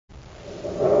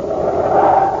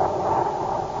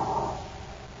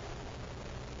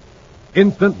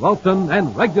Instant Ralston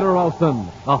and regular Ralston,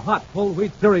 the hot whole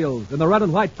wheat cereals in the red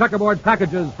and white checkerboard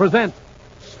packages, present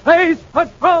Space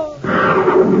Patrol!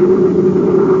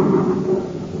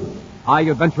 High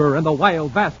adventure in the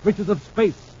wild, vast reaches of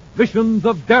space. Missions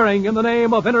of daring in the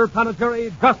name of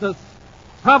interplanetary justice.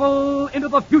 Travel into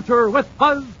the future with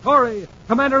Buzz Corey,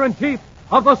 Commander-in-Chief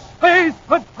of the Space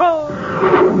Patrol!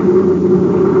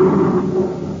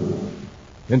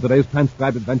 In today's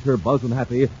transcribed adventure, Buzz and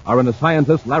Happy are in a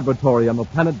scientist's laboratory on the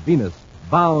planet Venus,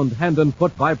 bound hand and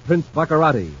foot by Prince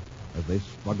Baccarati. As they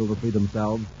struggle to free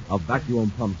themselves, a vacuum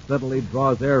pump steadily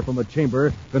draws air from a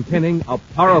chamber containing a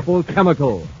powerful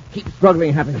chemical. Keep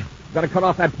struggling, Happy. Got to cut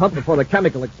off that pump before the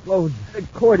chemical explodes. The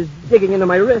cord is digging into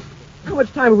my wrist. How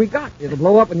much time have we got? It'll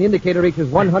blow up when the indicator reaches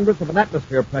 1/100th of an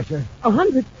atmosphere pressure.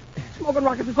 100? Smoking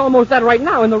rockets is almost that right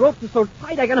now, and the ropes are so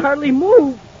tight I can hardly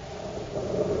move.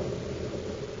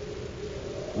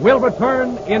 We'll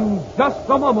return in just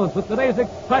a moment with today's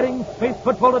exciting Space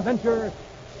Patrol adventure,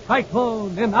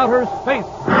 Cyclone in Outer Space.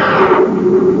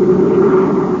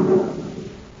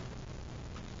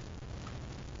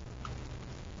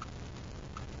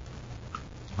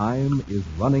 Time is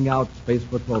running out, Space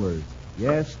Patrollers.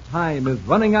 Yes, time is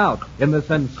running out in the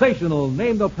sensational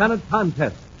Name the Planet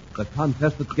contest. The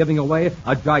contest that's giving away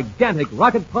a gigantic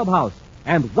rocket clubhouse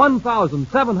and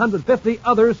 1,750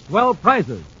 other swell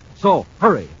prizes. So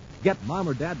hurry, get Mom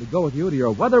or Dad to go with you to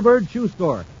your Weatherbird shoe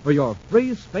store for your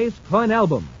free space coin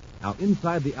album. Now,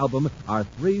 inside the album are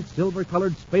 3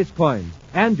 silver-colored space coins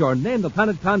and your Name the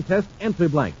Planet contest entry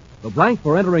blank. The blank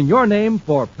for entering your name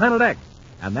for Planet X.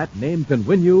 And that name can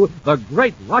win you the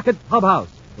Great Rocket Clubhouse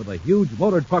with a huge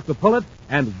motor truck to pull it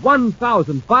and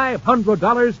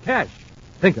 $1,500 cash.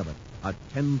 Think of it, a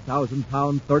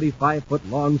 10,000-pound,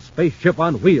 35-foot-long spaceship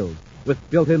on wheels with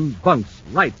built-in bunks,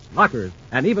 lights, lockers,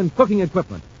 and even cooking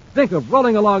equipment. Think of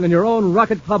rolling along in your own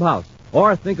rocket clubhouse,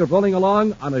 or think of rolling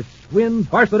along on a Schwinn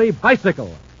Varsity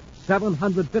bicycle.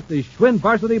 750 Schwinn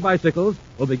Varsity bicycles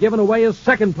will be given away as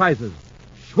second prizes.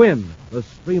 Schwinn, the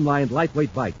streamlined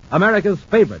lightweight bike, America's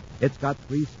favorite. It's got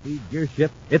 3-speed gear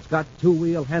shift, it's got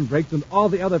 2-wheel handbrakes, and all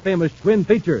the other famous Schwinn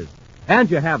features. And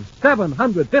you have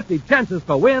 750 chances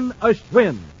to win a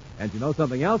Schwinn. And you know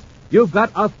something else? You've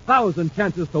got 1,000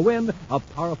 chances to win a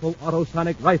powerful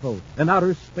autosonic rifle, an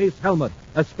outer space helmet,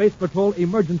 a Space Patrol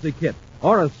emergency kit,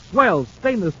 or a swell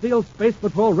stainless steel Space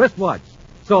Patrol wristwatch.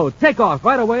 So take off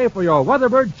right away for your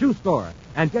Weatherbird shoe store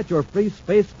and get your free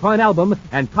space coin album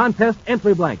and contest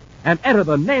entry blank and enter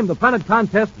the Name the Planet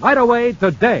contest right away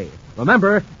today.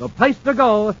 Remember, the place to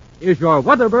go is your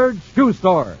Weatherbird shoe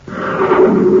store.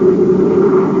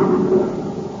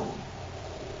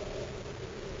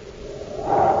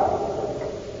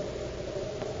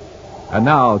 And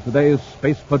now, today's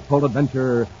Space Patrol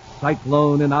adventure,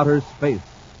 Cyclone in Outer Space.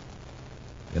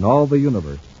 In all the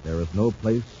universe, there is no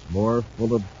place more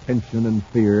full of tension and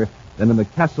fear than in the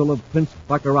castle of Prince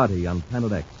Baccarati on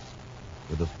Planet X.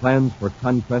 With his plans for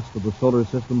conquest of the solar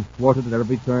system thwarted at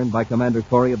every turn by Commander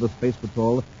Corey of the Space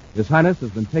Patrol, His Highness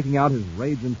has been taking out his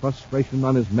rage and frustration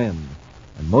on his men.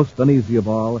 And most uneasy of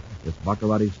all is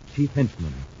Baccarati's chief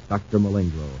henchman, Dr.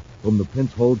 Malengro, whom the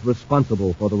Prince holds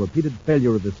responsible for the repeated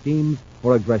failure of his schemes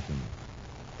for aggression.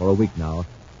 For a week now,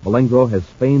 Malengro has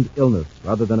feigned illness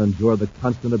rather than endure the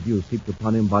constant abuse heaped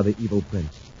upon him by the evil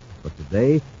Prince. But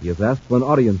today, he has asked for an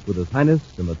audience with His Highness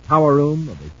in the tower room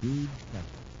of a huge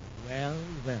castle. Well,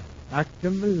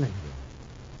 Dr. Malengro.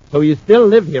 So you still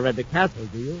live here at the castle,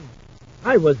 do you?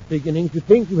 I was beginning to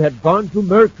think you had gone to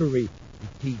Mercury to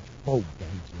teach folk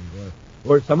dancing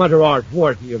or some other art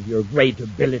worthy of your great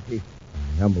ability.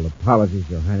 My humble apologies,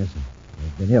 Your Highness.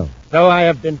 I've been ill. So I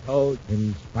have been told.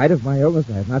 In spite of my illness,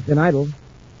 I have not been idle.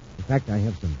 In fact, I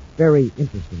have some very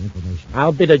interesting information.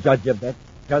 I'll be the judge of that.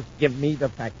 Just give me the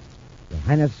facts. Your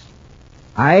Highness,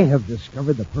 I have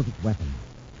discovered the perfect weapon.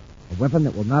 A weapon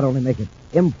that will not only make it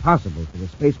impossible for the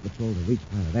Space Patrol to reach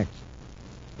Planet X,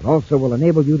 but also will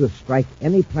enable you to strike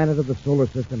any planet of the solar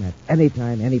system at any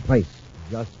time, any place.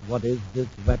 Just what is this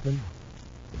weapon?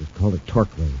 It is called a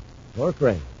torque ray. Torque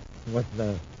ray? What's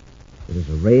that? It is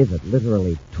a ray that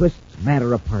literally twists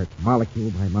matter apart,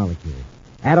 molecule by molecule,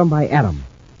 atom by atom.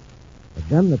 The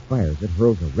gun that fires it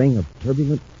hurls a ring of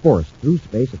turbulent force through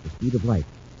space at the speed of light.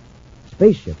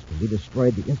 Spaceships can be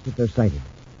destroyed the instant they're sighted.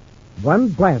 One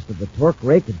blast of the torque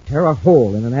ray could tear a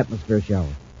hole in an atmosphere shell.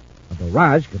 A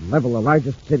barrage could level the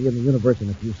largest city in the universe in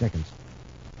a few seconds.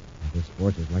 And this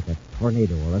force is like a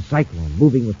tornado or a cyclone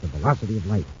moving with the velocity of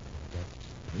light.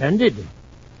 Splendid.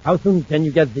 How soon can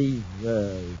you get these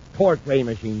torque ray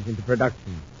machines into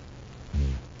production?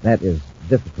 That is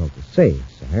difficult to say,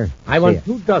 sire. I want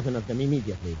 24 of them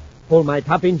immediately. pull my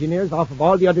top engineers off of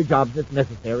all the other jobs that's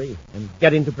necessary and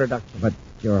get into production. But,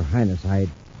 Your Highness, I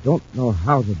don't know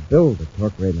how to build a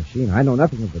torque ray machine. I know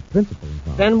nothing of the principle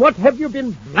involved. Then what have you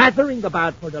been blathering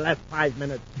about for the last 5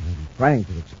 minutes? I'm trying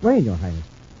to explain, Your Highness.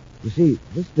 You see,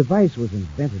 this device was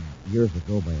invented years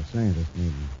ago by a scientist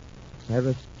named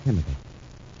Cyrus Kennebec.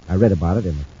 I read about it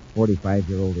in a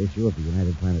 45-year-old issue of the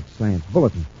United Planets Science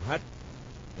Bulletin. What?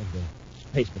 Well, the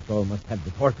Space Patrol must have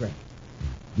the torque ray.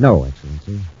 No,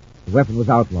 Excellency. The weapon was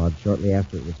outlawed shortly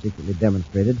after it was secretly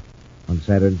demonstrated on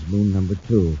Saturn's moon number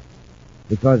 2.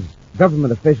 Because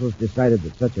government officials decided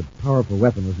that such a powerful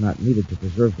weapon was not needed to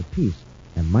preserve the peace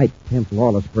and might tempt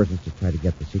lawless persons to try to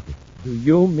get the secret. Do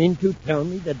you mean to tell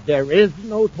me that there is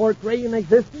no torque ray in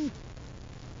existence?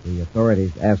 The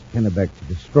authorities asked Kennebec to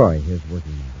destroy his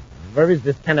working matter. Where is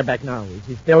this Kennebec now? Is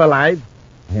he still alive?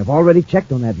 I have already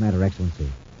checked on that matter, Excellency.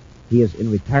 He is in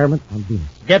retirement on Venus.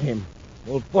 Get him.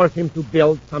 We'll force him to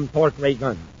build some torque ray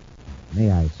guns.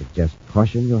 May I suggest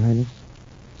caution, Your Highness?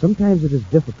 Sometimes it is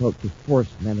difficult to force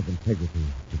men of integrity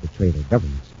to betray their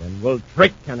governments. Then we'll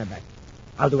trick Kennebec.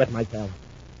 I'll do it myself.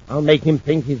 I'll make him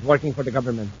think he's working for the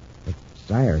government. But,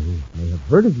 sire, he may have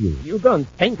heard of you. You don't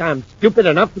think I'm stupid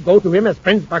enough to go to him as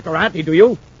Prince Baccarati, do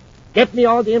you? Get me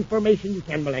all the information you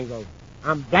can, Malengo.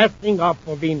 I'm blasting off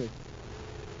for Venus.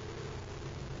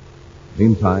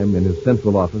 Meantime, in his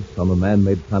central office on the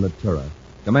man-made planet Terra,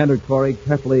 Commander Corey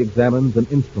carefully examines an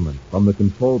instrument from the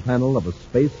control panel of a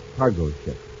space cargo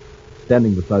ship.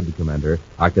 Standing beside the commander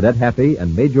are Cadet Happy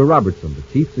and Major Robertson, the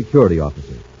chief security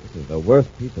officer. This is the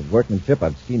worst piece of workmanship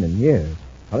I've seen in years.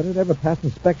 How did it ever pass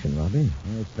inspection, Robbie?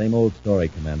 Well, same old story,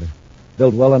 Commander.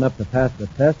 Built well enough to pass the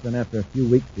test, and after a few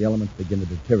weeks, the elements begin to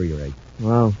deteriorate.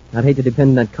 Wow. I'd hate to depend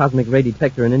on that cosmic ray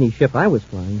detector in any ship I was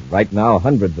flying. Right now,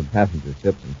 hundreds of passenger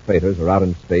ships and freighters are out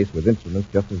in space with instruments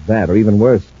just as bad, or even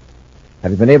worse.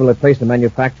 Have you been able to trace the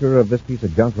manufacturer of this piece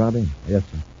of junk, Robbie? Yes,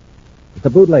 sir. It's a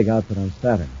bootleg outfit on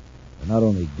Saturn. They're not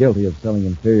only guilty of selling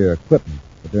inferior equipment,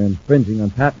 but they're infringing on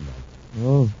patent rights.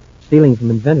 Oh, stealing from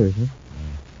inventors, huh?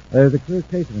 There's a clear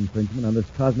case of infringement on this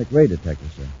cosmic ray detector,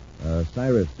 sir.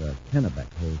 Cyrus Kennebec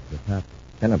holds the patent.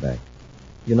 Kennebec?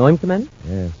 You know him, Commander?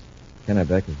 Yes.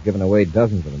 Kennebec has given away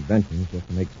dozens of inventions just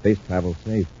to make space travel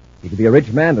safe. He could be a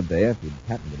rich man today if he'd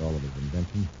patented all of his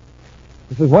inventions.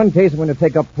 This is one case I'm going to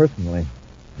take up personally.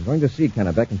 I'm going to see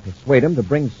Kennebec and persuade him to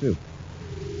bring suit.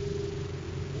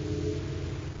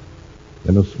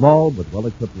 In a small but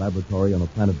well-equipped laboratory on the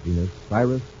planet Venus,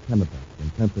 Cyrus Kennebec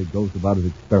intently goes about his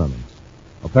experiments,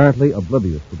 apparently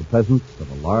oblivious to the presence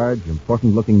of a large,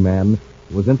 important-looking man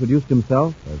who has introduced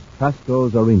himself as Prasco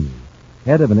Zarini,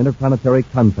 head of an interplanetary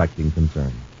contracting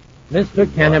concern. Mr.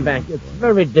 Kennebec, it's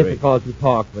very difficult to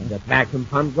talk with that vacuum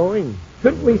pump going.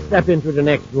 Could we step into the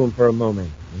next room for a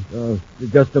moment?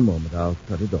 Just a moment. I'll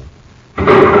cut it off.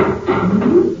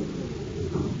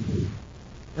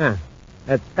 Ah,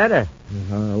 that's better.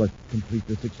 I'll complete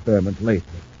this experiment later.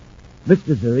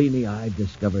 Mr. Zarini, I've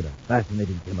discovered a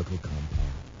fascinating chemical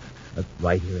compound.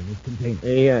 Right here in this container.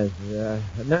 Yes.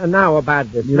 Now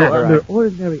about this matter. Under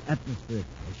ordinary atmospheric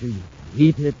pressure, you can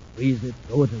heat it, freeze it,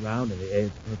 throw it around, and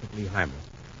it's perfectly harmless.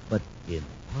 But in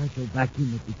partial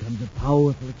vacuum, it becomes a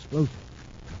powerful explosive.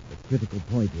 The critical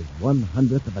point is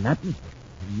 1/100th of an atmosphere.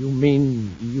 You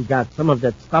mean you got some of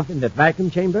that stuff in that vacuum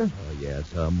chamber? Oh,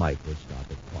 yes, a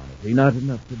microscopic quantity. Not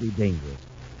enough to be dangerous.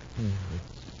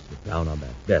 Let's sit down on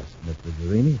that desk, Mr.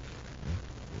 Zarini.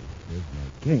 Here's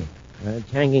my cane.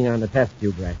 It's hanging on the test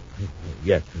tube rack.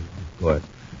 Yes, of course.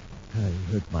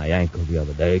 I hurt my ankle the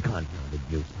other day. Confounded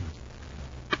nuisance.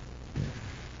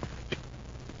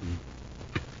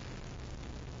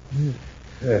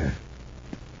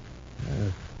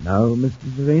 Now, Mr.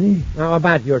 Zarini? Now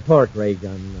about your torque ray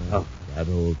gun. Oh, that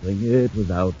whole thing, it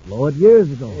was outlawed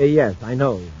years ago. Yes, I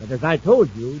know. But as I told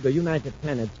you, the United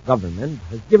Planets government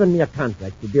has given me a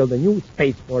contract to build a new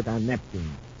spaceport on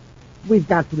Neptune. We've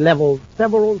got to level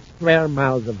several square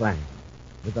miles of land.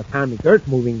 With atomic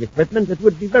earth-moving equipment, it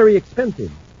would be very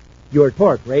expensive. Your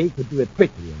torque ray could do it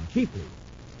quickly and cheaply.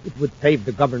 It would save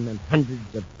the government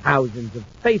hundreds of thousands of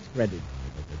space credits.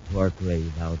 But the torque ray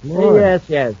is outlawed.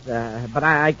 Yes. But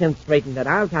I can straighten that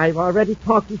out. I've already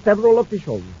talked to several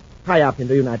officials high up in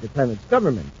the United Planets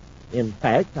government. In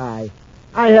fact, I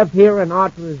have here an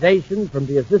authorization from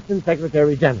the Assistant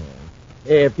Secretary General.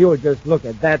 If you'll just look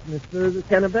at that, Mr.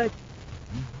 Kennebec.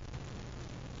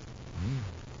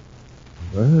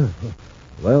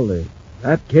 Well, in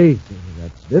that case,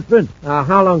 that's different.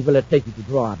 How long will it take you to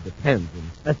draw up the plans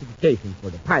and specifications for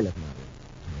the pilot model?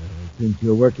 Since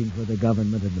you're working for the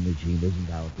government and the machine isn't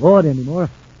outlawed anymore,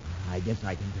 I guess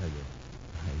I can tell you.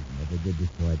 I never did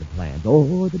destroy the plans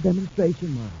or the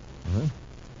demonstration model.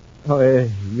 Oh,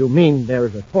 you mean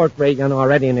there's a torque ray gun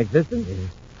already in existence? Yes.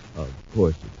 Of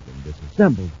course, it's been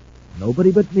disassembled.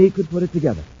 Nobody but me could put it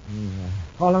together.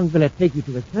 How long will it take you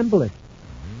to assemble it?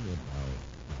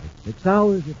 About 6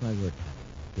 hours if I were to.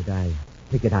 Could I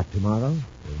pick it up tomorrow?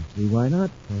 Don't see why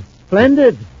not.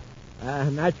 Splendid!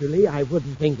 Naturally, I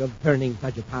wouldn't think of turning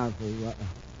such a powerful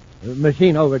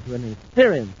machine over to an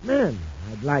experienced man.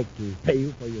 I'd like to pay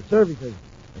you for your services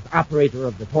as operator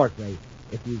of the torque ray,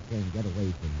 if you can get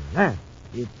away from your lab.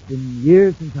 It's been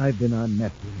years since I've been on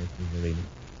Neptune, Mr. Zerini.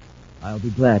 I'll be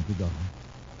glad to go.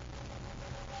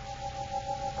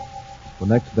 The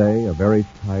next day, a very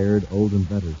tired old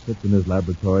inventor sits in his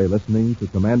laboratory listening to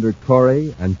Commander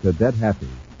Corey and Cadet Happy.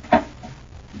 Now,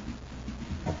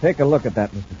 take a look at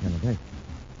that, Mr. Kennedy.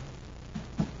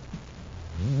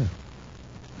 Yeah.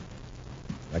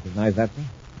 Recognize that, sir?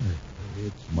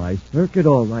 It's my circuit,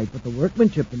 all right, but the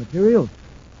workmanship, the materials.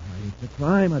 It's a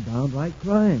crime, a downright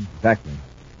crime. Exactly.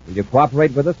 Will you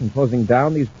cooperate with us in closing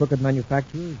down these crooked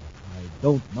manufacturers? I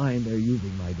don't mind their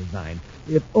using my design,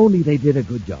 if only they did a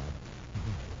good job.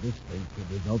 This thing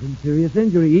could result in serious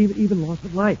injury, even loss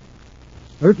of life.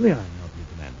 Certainly I'll help you,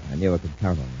 Commander. I knew I could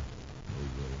count on you.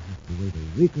 We'll have to wait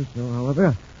a week or so,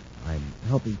 however. I'm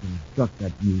helping construct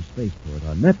that new spaceport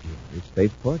on Neptune. Your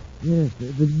spaceport? Yes,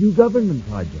 the new government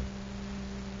project.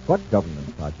 What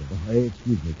government project?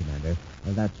 Excuse me, Commander.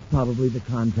 That's probably the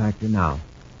contractor now.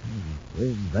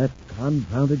 Where's that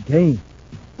confounded cane?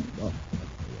 Oh,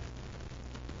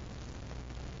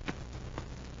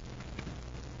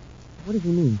 What does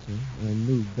he mean, sir? A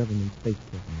new government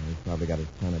spaceport. He's probably got his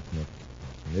planets mixed.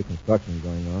 Some new construction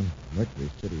going on. Mercury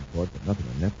City port, but nothing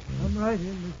on Neptune. come right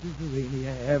in, Mr. Zerini.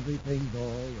 Everything's all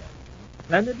right.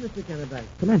 Splendid, Mr. Kennebec.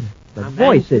 Commander, the I'm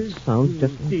voice, it anxious sounds to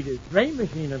just like... see this ray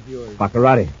machine of yours.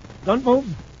 Baccarati. Don't move.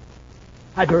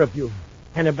 Either of you.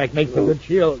 Kennebec makes a good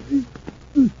shield.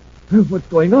 What's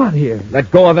going on here?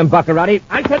 Let go of him, Baccarati.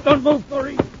 I said don't move,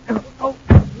 Corey. Oh.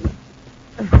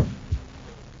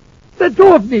 Let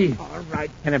go of me! All right,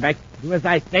 Kennebec. Do as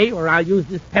I say, or I'll use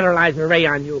this paralyzer ray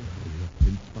on you.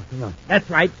 Prince Baccarat. That's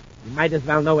right. You might as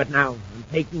well know it now. I'm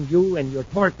taking you and your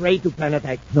torque ray to Planet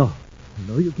X. No,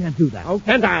 you can't do that. Oh,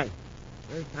 can't I?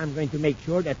 First, I'm going to make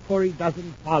sure that Corey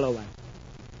doesn't follow us.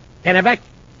 Kennebec,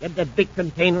 get that big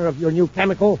container of your new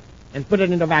chemical and put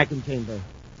it in the vacuum chamber.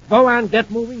 Go on,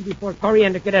 get moving before Corey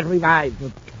and the cadet revive.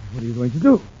 What are you going to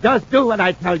do? Just do what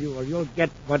I tell you, or you'll get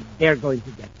what they're going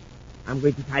to get. I'm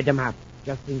going to tie them up,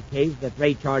 just in case that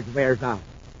ray charge wears off.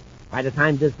 By the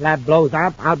time this lab blows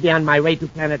up, I'll be on my way to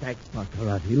Planet X.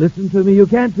 Baccarati, listen to me. You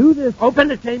can't do this. Open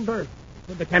the chamber.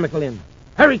 Put the chemical in.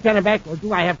 Hurry, Kennebec, or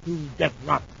do I have to get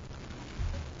rough?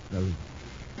 No.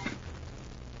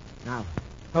 Now,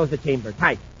 close the chamber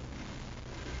tight.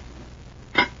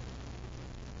 Baccarat,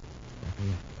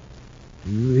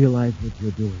 do you realize what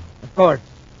you're doing? Of course.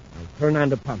 I'll turn on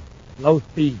the pump. Low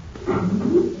speed.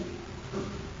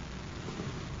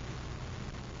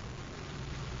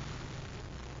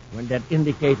 When that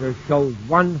indicator shows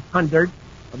 100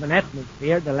 of an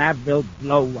atmosphere, the lab will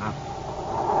blow up.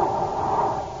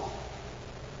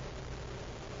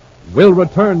 We'll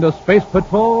return to Space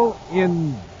Patrol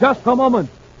in just a moment.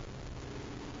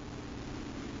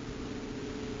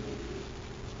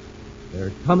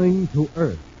 They're coming to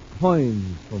Earth.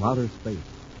 Coins from outer space.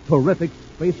 Terrific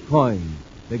space coins,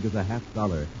 big as a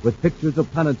 $50, with pictures of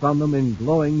planets on them in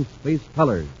glowing space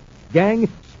colors. Gang,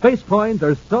 space coins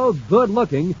are so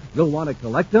good-looking, you'll want to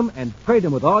collect them and trade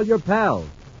them with all your pals.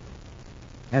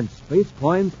 And space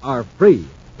coins are free.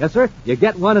 Yes, sir, you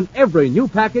get one in every new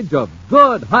package of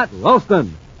good hot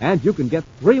roastin'. And you can get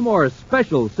 3 more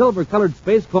special silver-colored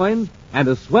space coins and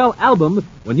a swell album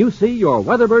when you see your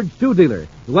Weatherbird shoe dealer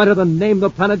to enter the Name the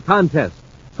Planet contest.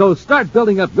 So start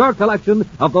building up your collection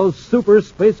of those super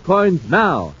space coins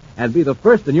now and be the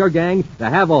first in your gang to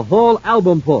have a whole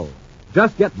album full.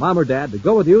 Just get Mom or Dad to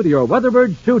go with you to your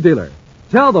Weatherbird shoe dealer.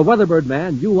 Tell the Weatherbird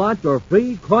man you want your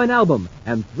free coin album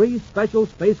and 3 special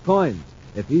space coins.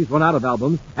 If he's run out of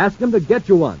albums, ask him to get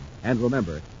you one. And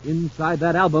remember, inside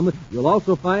that album, you'll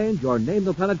also find your Name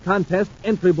the Planet contest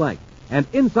entry blank. And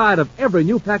inside of every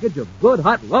new package of good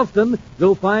hot Ralston,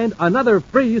 you'll find another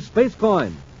free space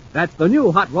coin. That's the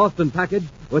new hot Ralston package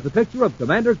with a picture of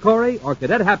Commander Corey or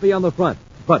Cadet Happy on the front.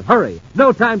 But hurry,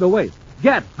 no time to waste.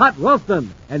 Get hot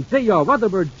Ralston and see your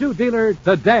Weatherbird shoe dealer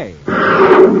today.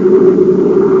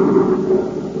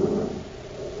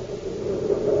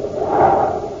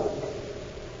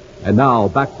 And now,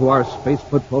 back to our Space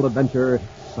Patrol adventure,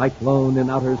 Cyclone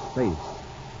in Outer Space.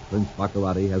 Prince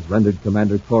Baccarati has rendered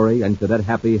Commander Corey and Cadet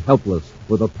Happy helpless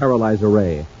with a paralyzer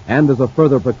ray, and as a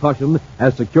further precaution,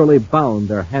 has securely bound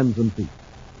their hands and feet.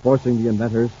 Forcing the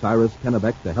inventor, Cyrus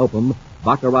Kennebec, to help him,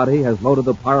 Baccarati has loaded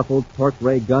the powerful torque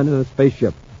ray gun in a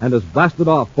spaceship and has blasted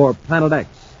off for Planet X.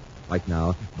 Right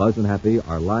now, Buzz and Happy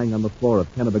are lying on the floor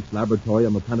of Kennebec's laboratory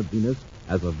on the planet Venus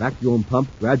as a vacuum pump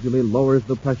gradually lowers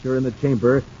the pressure in the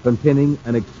chamber containing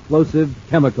an explosive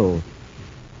chemical.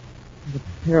 The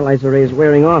paralyzer ray is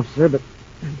wearing off, sir, but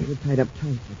we're tied up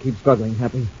tight. Keep struggling,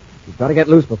 Happy. You've got to get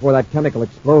loose before that chemical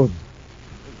explodes.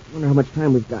 I wonder how much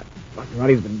time we've got.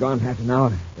 Baccarati's been gone half an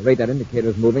hour. The rate that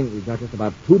indicator's moving, we've got just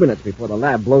about 2 minutes before the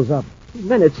lab blows up. 2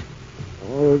 minutes?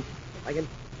 Oh, I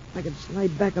can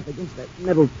slide back up against that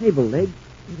metal table leg.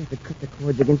 We'd have to cut the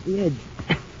cords against the edge.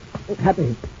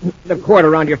 Happy, the cord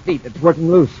around your feet. It's working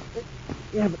loose.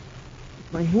 Yeah, but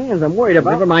it's my hands I'm worried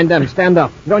about. Never mind them. Stand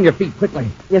up. Get on your feet quickly.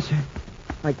 Yes, sir.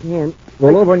 I can.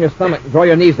 Roll over on your stomach and draw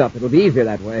your knees up. It'll be easier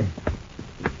that way.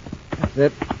 That's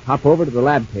it. Hop over to the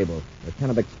lab table where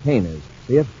Kennebec's cane is.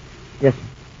 See it? Yes, sir.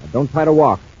 Now, don't try to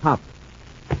walk. Hop.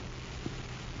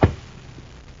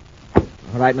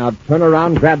 All right, now turn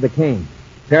around and grab the cane.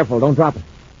 Careful, don't drop it.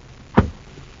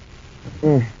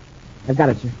 I've got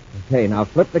it, sir. Okay, now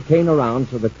flip the cane around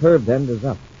so the curved end is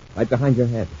up, right behind your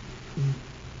head.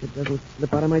 It doesn't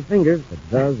slip out of my fingers. If it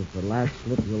does, it's the last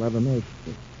slip you'll ever make.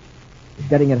 You're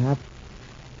getting it, Hap.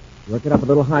 Work it up a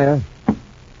little higher.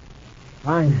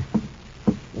 Fine.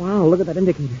 Wow, look at that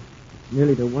indicator.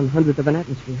 Nearly to 1/100th of an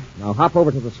atmosphere. Now hop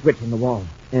over to the switch on the wall.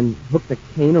 And hook the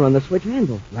cane around the switch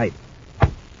handle. Right.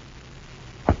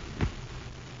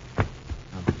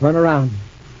 Now turn around.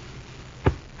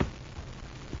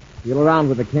 Feel around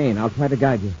with the cane. I'll try to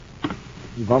guide you.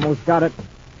 You've almost got it.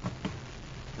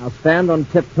 Now stand on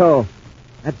tiptoe.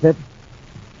 That's it.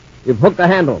 You've hooked the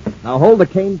handle. Now hold the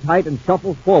cane tight and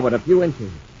shuffle forward a few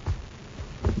inches.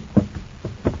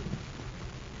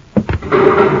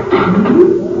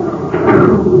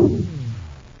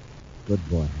 Good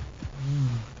boy.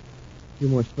 A few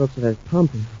more strokes of that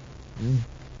pump.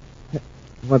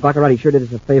 Boy, Baccarati sure did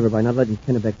us a favor by not letting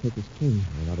Kennebec take his cane.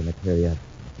 We're not in the clear yet.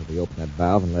 Until we open that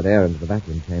valve and let air into the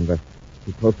vacuum chamber. It's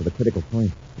too close to the critical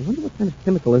point. I wonder what kind of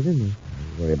chemical is in there.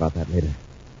 We'll worry about that later.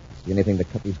 See anything to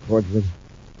cut these cords with?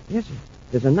 Yes, sir.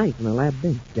 There's a knife in the lab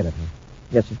bench. Get it, huh?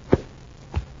 Yes, sir.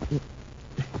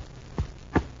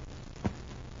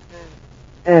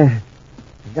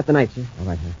 I've got the knife, sir. All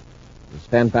right, huh? You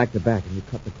stand back to back and you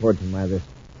cut the cords in my wrist.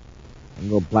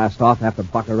 And we'll blast off after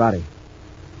Baccarati.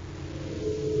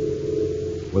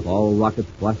 With all rockets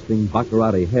blasting,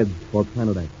 Baccarati heads for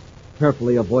Planet X,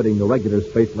 carefully avoiding the regular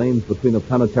space lanes between the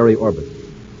planetary orbits.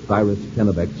 Cyrus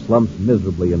Kennebec slumps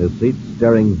miserably in his seat,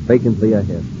 staring vacantly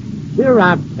ahead. Cheer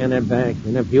up, Kennebec.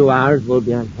 In a few hours, we'll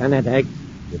be on Planet X,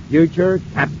 the future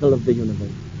capital of the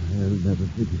universe. I'll never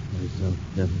forget myself,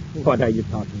 never. What are you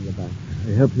talking about?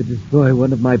 I helped to destroy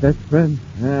one of my best friends,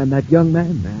 and that young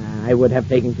man. I would have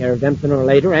taken care of them sooner or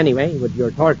later anyway, with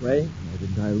your torque ray. I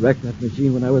didn't direct that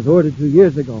machine when I was ordered 2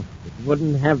 years ago. It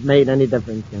wouldn't have made any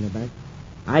difference, Kennebec.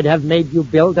 I'd have made you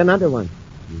build another one.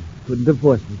 You couldn't have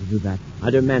forced me to do that.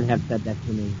 Other men have said that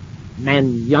to me.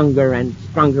 Men younger and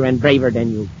stronger and braver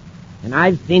than you. And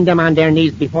I've seen them on their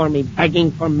knees before me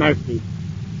begging for mercy.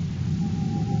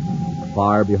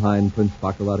 Far behind Prince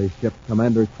Baccarati's ship,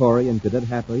 Commander Corey and Cadet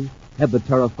Happy head the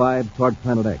terrified toward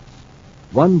Planet X.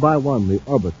 One by one, the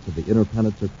orbits of the inner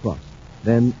planets are crossed.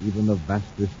 Then even the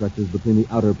vaster stretches between the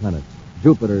outer planets.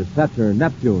 Jupiter, Saturn,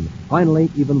 Neptune.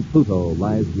 Finally, even Pluto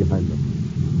lies behind them.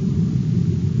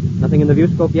 Nothing in the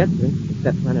viewscope yet, sir,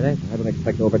 except Planet X. I don't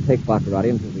expect to overtake Baccarati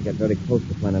until we get very close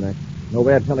to Planet X. No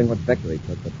way of telling what vector he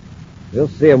took, but we'll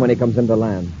see him when he comes into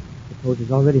land. Suppose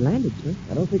he's already landed, sir.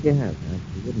 I don't think he has.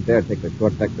 He wouldn't dare take the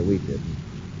short vector we did.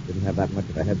 He didn't have that much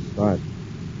of a head start.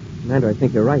 Commander, I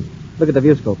think you're right. Look at the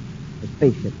viewscope. The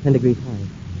spaceship, 10 degrees high.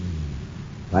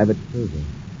 Private cruiser.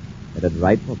 Headed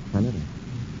right for Planet X.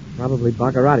 Probably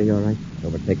Baccarati, all right. I'd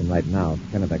overtake him right now if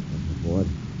Kennebec comes aboard.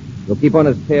 We'll keep on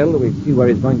his tail till we see where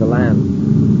he's going to land.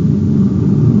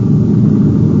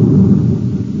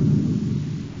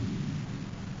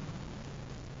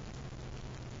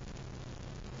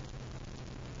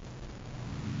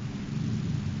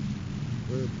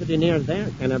 Pretty near there,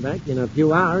 Kennebec. In a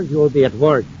few hours, you'll be at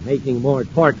work, making more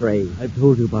torque rays. I've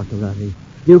told you, Baccarati.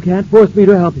 You can't force me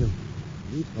to help you.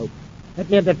 Please, folks. Let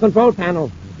me at the control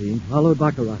panel. You're being followed,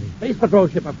 Baccarati. Space patrol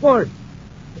ship, of course.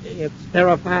 It's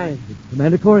terrifying. It's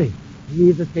Commander Corey.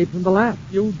 He's escaped from the lab.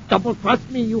 You double-trust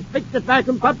me. You fixed it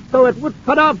vacuum pump so it would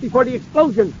cut off before the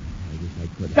explosion. I wish I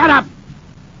could. Shut up!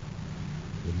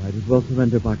 You might as well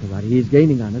surrender, Baccarati. He's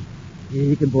gaining on us.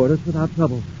 He can board us without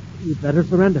trouble. You'd better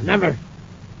surrender. Never.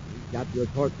 Got your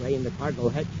torque ray in the cargo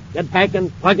hatch. Get back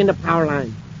and plug in the power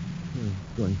line. You're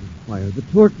going to fire the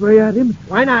torque ray at him?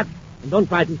 Why not? And don't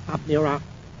try to stop me around.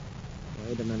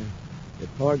 Wait a minute. The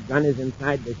torque gun is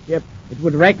inside the ship. It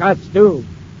would wreck us, too.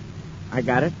 I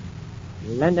got it.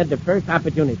 We'll land at the first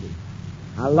opportunity.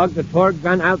 I'll lug the torque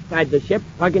gun outside the ship,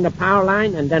 plug in the power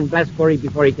line, and then blast Corey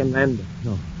before he can land.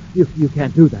 No, you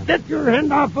can't do that. Get your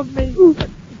hand off of me!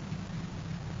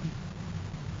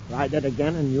 Try that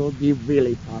again, and you'll be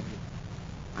really sorry.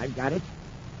 I've got it.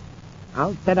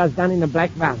 I'll set us down in the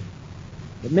Black Valley.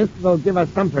 The mist will give us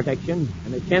some protection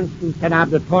and a chance to set up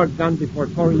the torque gun before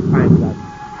Corey finds us.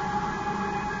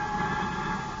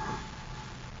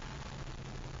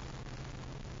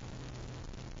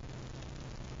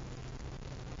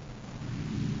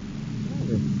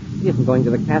 He isn't going to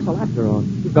the castle after all.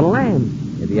 He's going to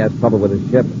land. Maybe he has trouble with his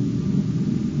ship.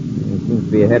 He seems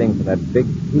to be heading for that big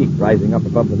peak rising up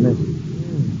above the mist.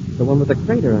 The one with the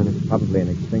crater on it. Probably an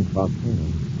extinct volcano.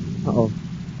 Uh-oh.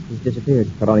 He's disappeared.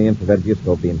 Put on the infrared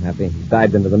viewscope, being happy. He's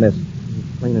dived into the mist.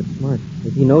 He's playing it smart.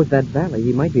 If he knows that valley,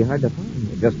 he might be hard to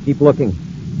find. Just keep looking.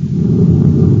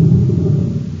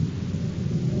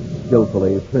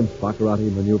 Skillfully, Prince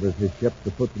Baccarati maneuvers his ship to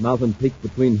put the mountain peak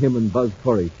between him and Buzz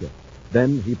Corey's ship.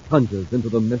 Then he plunges into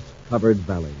the mist-covered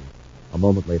valley. A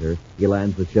moment later, he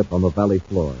lands the ship on the valley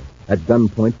floor. At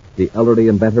gunpoint, the elderly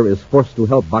inventor is forced to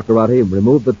help Baccarati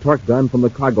remove the torque gun from the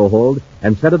cargo hold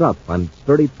and set it up on a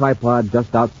sturdy tripod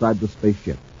just outside the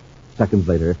spaceship. Seconds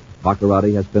later,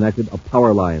 Baccarati has connected a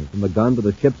power line from the gun to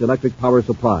the ship's electric power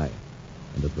supply.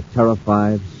 And as the Terra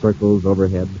 5 circles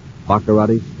overhead,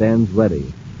 Baccarati stands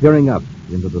ready, peering up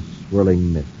into the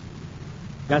swirling mist.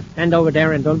 Just stand over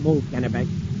there and don't move, Kennebec.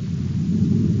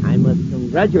 I must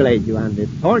congratulate you on this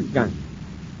torque gun.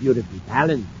 Beautifully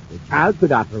balanced. A child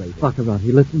could operate it.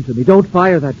 Baccarati, listen to me. Don't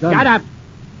fire that gun. Shut up!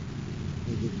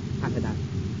 Cut it out.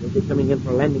 We'll be coming in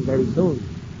for landing very soon.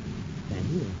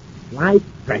 Then a slight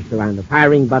pressure on the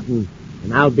firing button,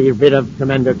 and I'll be rid of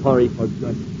Commander Corey for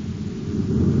good.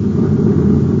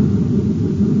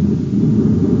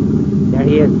 There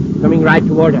he is, coming right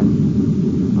toward us.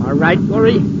 All right,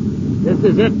 Corey. This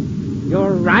is it.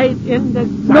 You're right in the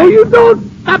sight. No, you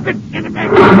don't! Stop it,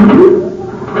 Kennebec!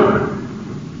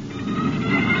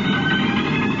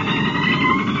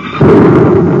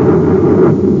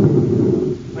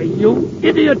 You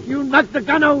idiot! You knocked the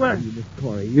gun over! You missed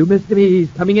Corey. You missed him.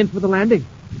 He's coming in for the landing.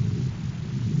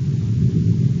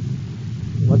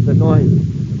 What's the noise?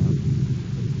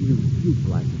 You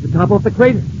blasted the top off the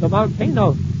crater. The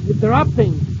volcano. It's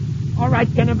erupting. All right,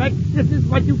 Kennebec. This is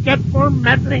what you get for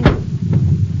meddling.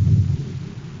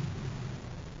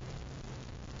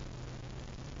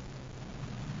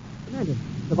 Commander,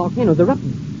 the volcano's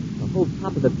erupting. The whole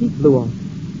top of the peak blew off.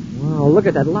 Wow, look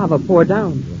at that lava pour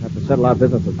down. We'll have to settle our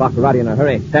business with Baccarati in a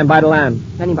hurry. Stand by to land.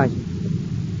 Standing by, sir.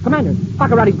 Commander,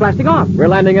 Baccarati's blasting off. We're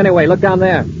landing anyway. Look down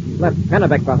there. He's left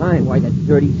Kennebec behind. Why, that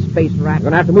dirty space rat.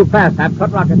 We're going to have to move fast. Have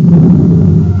cut rockets.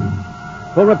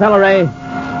 Full repeller ray.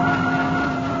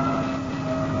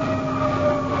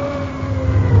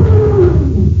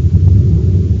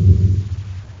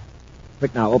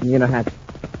 Quick now. Open the inner hatch.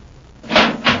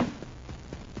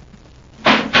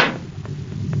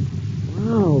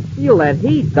 Wow, feel that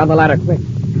heat. Down the ladder, quick.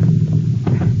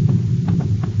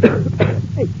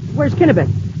 Hey, where's Kennebec?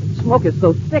 The smoke is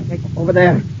so thick. Over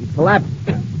there. He's collapsed.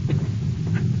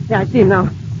 Yeah, I see him now.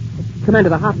 Commander,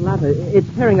 the hot lava, it's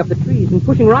tearing up the trees and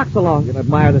pushing rocks along. You'll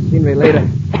admire the scenery later.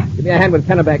 Give me a hand with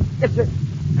Kennebec. Yes, sir.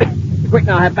 Quick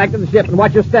now, head back to the ship and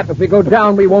watch your step. If we go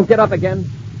down, we won't get up again.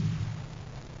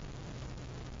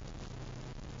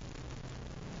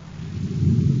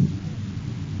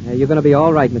 You're going to be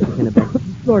all right, Mr. Kennebec.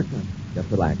 Sure, son. Just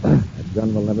relax. That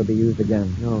gun will never be used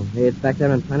again. No, hey, it's back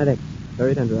there on Planet X,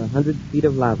 buried under 100 feet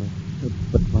of lava.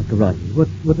 But Baccarati,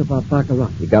 what about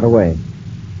Baccarati? He got away.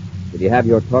 Did he have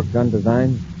your torque gun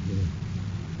designed?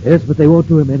 Yes, but they won't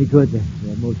do him any good.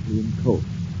 They're mostly in coast.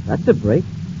 That's a break.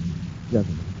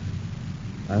 Gentlemen,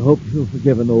 I hope you'll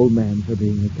forgive an old man for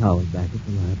being a coward back at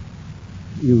the lab.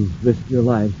 You risked your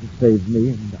lives to save me,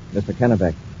 and... Mr.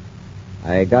 Kennebec,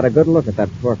 I got a good look at that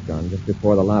torque gun just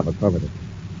before the lava covered it.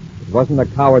 It wasn't a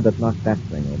coward that knocked that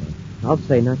thing over. I'll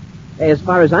say not. Hey, as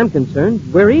far as I'm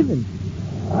concerned, we're even.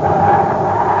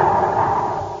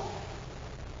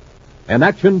 An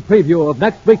action preview of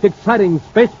next week's exciting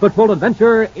Space Patrol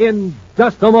adventure in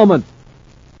just a moment.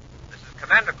 This is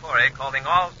Commander Corey calling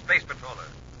all Space Patrollers.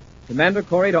 Commander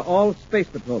Corey to all Space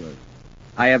Patrollers.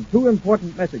 I have two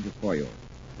important messages for you.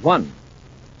 One,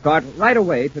 start right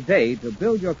away today to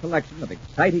build your collection of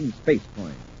exciting space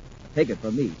coins. Take it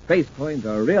from me, space coins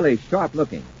are really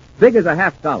sharp-looking, big as a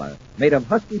 $50, made of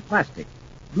husky plastic.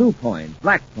 Blue coins,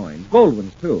 black coins, gold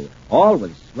ones, too, all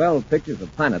with swell pictures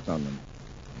of planets on them.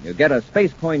 You get a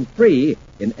space coin free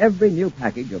in every new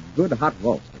package of good hot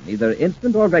Ralston, either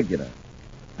instant or regular.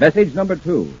 Message number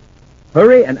 2.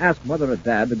 Hurry and ask Mother or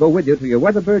Dad to go with you to your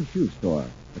Weatherbird shoe store,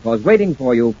 because waiting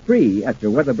for you free at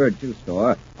your Weatherbird shoe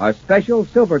store are special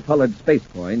silver-colored space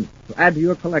coins to add to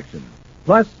your collection,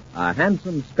 plus a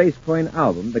handsome space coin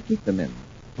album to keep them in,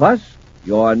 plus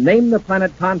your Name the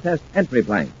Planet contest entry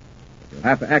blank. But you'll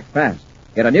have to act fast.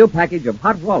 Get a new package of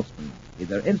hot Ralston,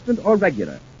 either instant or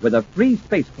regular, with a free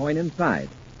space coin inside,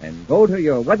 and go to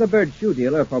your Weatherbird shoe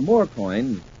dealer for more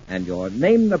coins and your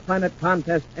Name the Planet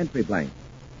contest entry blank.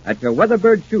 At your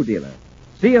Weatherbird shoe dealer.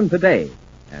 See him today,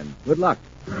 and good luck.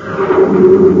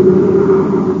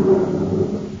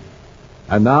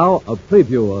 And now, a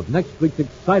preview of next week's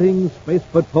exciting Space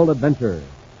Patrol adventure.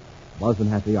 Buzz and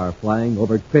Happy are flying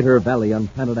over Crater Valley on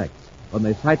Planet X when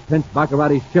they sight Prince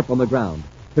Baccarati's ship on the ground.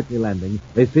 Quickly landing,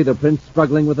 they see the prince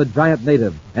struggling with a giant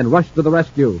native and rush to the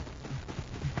rescue.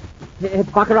 It's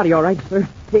Baccarati, all right, sir.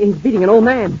 He's beating an old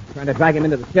man. Trying to drag him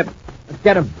into the ship. Let's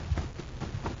get him.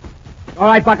 All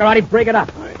right, Baccarati, break it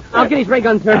up. Right. I'll get his ray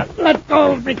gun, sir. Let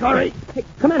go, Baccarati. Hey,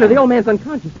 Commander, the old man's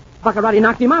unconscious. Baccarati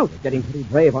knocked him out. You're getting pretty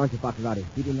brave, aren't you, Baccarati?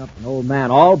 Beating up an old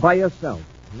man all by yourself.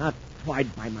 Not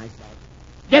quite by myself.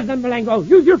 Get them, Malengo.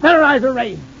 Use your terrorizer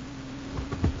ray.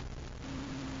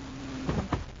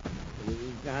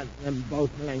 You got them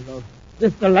both, Malengo.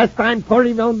 This the last time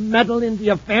Corey will meddle in the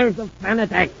affairs of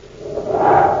Planet X.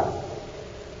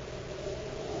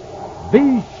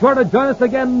 Be sure to join us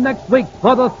again next week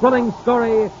for the thrilling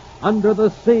story Under the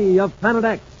Sea of Planet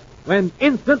X, when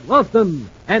Instant Ralston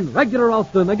and Regular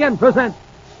Ralston again present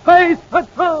Space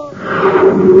Patrol!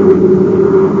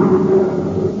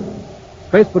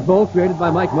 Space Patrol, created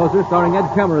by Mike Moser, starring Ed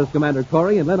Kemmer as Commander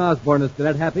Corey and Len Osborne as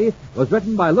Cadet Happy, was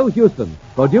written by Lou Houston,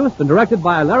 produced and directed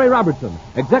by Larry Robertson,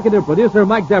 executive producer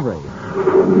Mike Devery.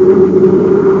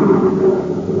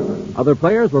 Other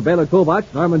players were Bela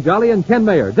Kulbach, Norman Jolly, and Ken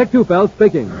Mayer. Dick Tufeld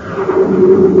speaking.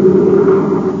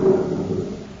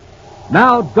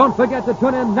 Now, don't forget to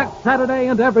tune in next Saturday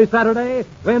and every Saturday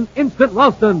when Instant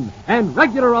Ralston and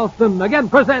Regular Ralston again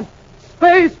present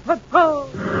Space Patrol!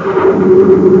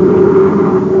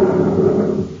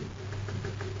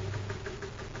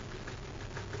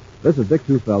 This is Dick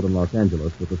Tufeld in Los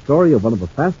Angeles with the story of one of the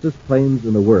fastest planes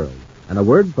in the world, and a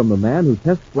word from the man who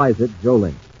test flies it, Joe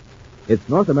Lynch. It's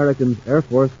North American's Air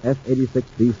Force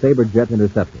F-86B Sabre Jet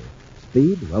Interceptor.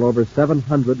 Speed, well over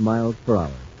 700 miles per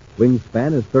hour.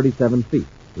 Wingspan is 37 feet.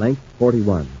 Length,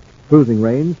 41. Cruising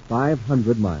range,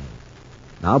 500 miles.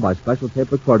 Now, by special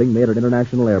tape recording made at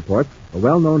international airports, a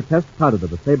well-known test pilot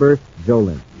of the Sabre, Joe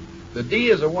Lynch. The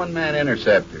D is a one-man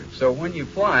interceptor, so when you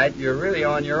fly it, you're really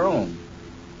on your own.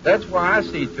 That's why I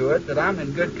see to it that I'm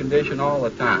in good condition all the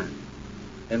time.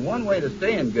 And one way to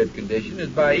stay in good condition is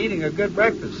by eating a good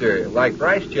breakfast cereal, like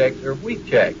Rice Chex or Wheat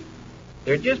Chex.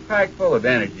 They're just packed full of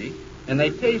energy, and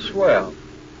they taste swell.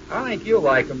 I think you'll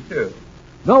like them, too.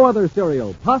 No other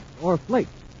cereal, puff or flake,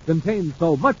 contains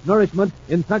so much nourishment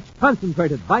in such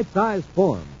concentrated bite-sized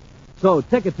form. So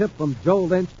take a tip from Joe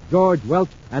Lynch, George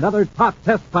Welch, and other top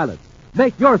test pilots.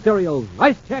 Make your cereals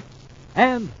Rice Chex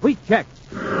and Wheat Chex.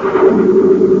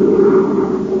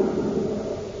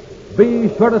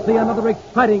 Be sure to see another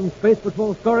exciting Space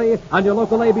Patrol story on your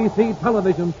local ABC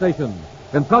television station.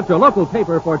 Consult your local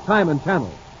paper for time and channel.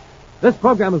 This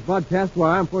program is broadcast to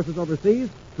our armed forces overseas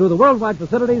through the worldwide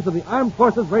facilities of the Armed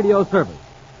Forces Radio Service.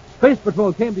 Space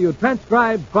Patrol came to you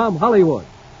transcribed from Hollywood.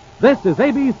 This is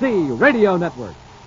ABC Radio Network.